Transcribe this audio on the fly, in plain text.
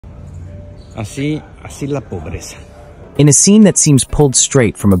Así la pobreza. In a scene that seems pulled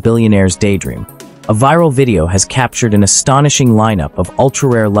straight from a billionaire's daydream, a viral video has captured an astonishing lineup of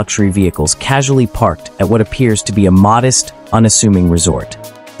ultra-rare luxury vehicles casually parked at what appears to be a modest, unassuming resort.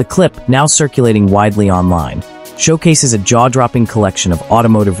 The clip, now circulating widely online, showcases a jaw-dropping collection of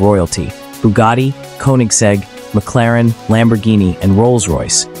automotive royalty: Bugatti, Koenigsegg, McLaren, Lamborghini, and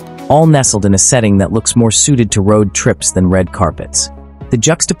Rolls-Royce, all nestled in a setting that looks more suited to road trips than red carpets. The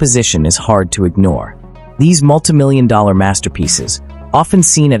juxtaposition is hard to ignore. These multi-million-dollar masterpieces, often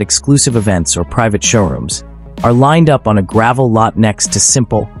seen at exclusive events or private showrooms, are lined up on a gravel lot next to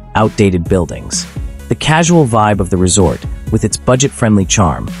simple, outdated buildings. The casual vibe of the resort, with its budget-friendly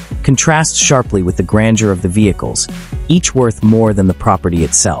charm, contrasts sharply with the grandeur of the vehicles, each worth more than the property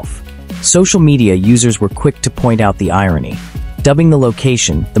itself. Social media users were quick to point out the irony, dubbing the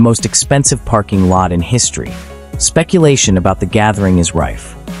location the most expensive parking lot in history. Speculation about the gathering is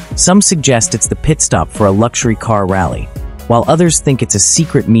rife. Some suggest it's the pit stop for a luxury car rally, while others think it's a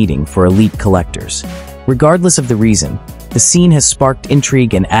secret meeting for elite collectors. Regardless of the reason, the scene has sparked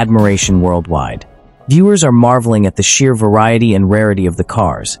intrigue and admiration worldwide. Viewers are marveling at the sheer variety and rarity of the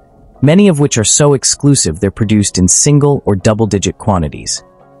cars, many of which are so exclusive they're produced in single or double-digit quantities.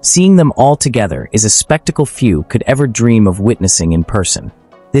 Seeing them all together is a spectacle few could ever dream of witnessing in person.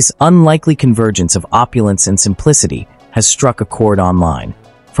 This unlikely convergence of opulence and simplicity has struck a chord online.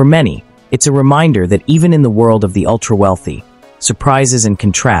 For many, it's a reminder that even in the world of the ultra-wealthy, surprises and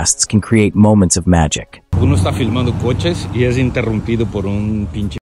contrasts can create moments of magic. Uno está filmando coches y es interrumpido por un pinche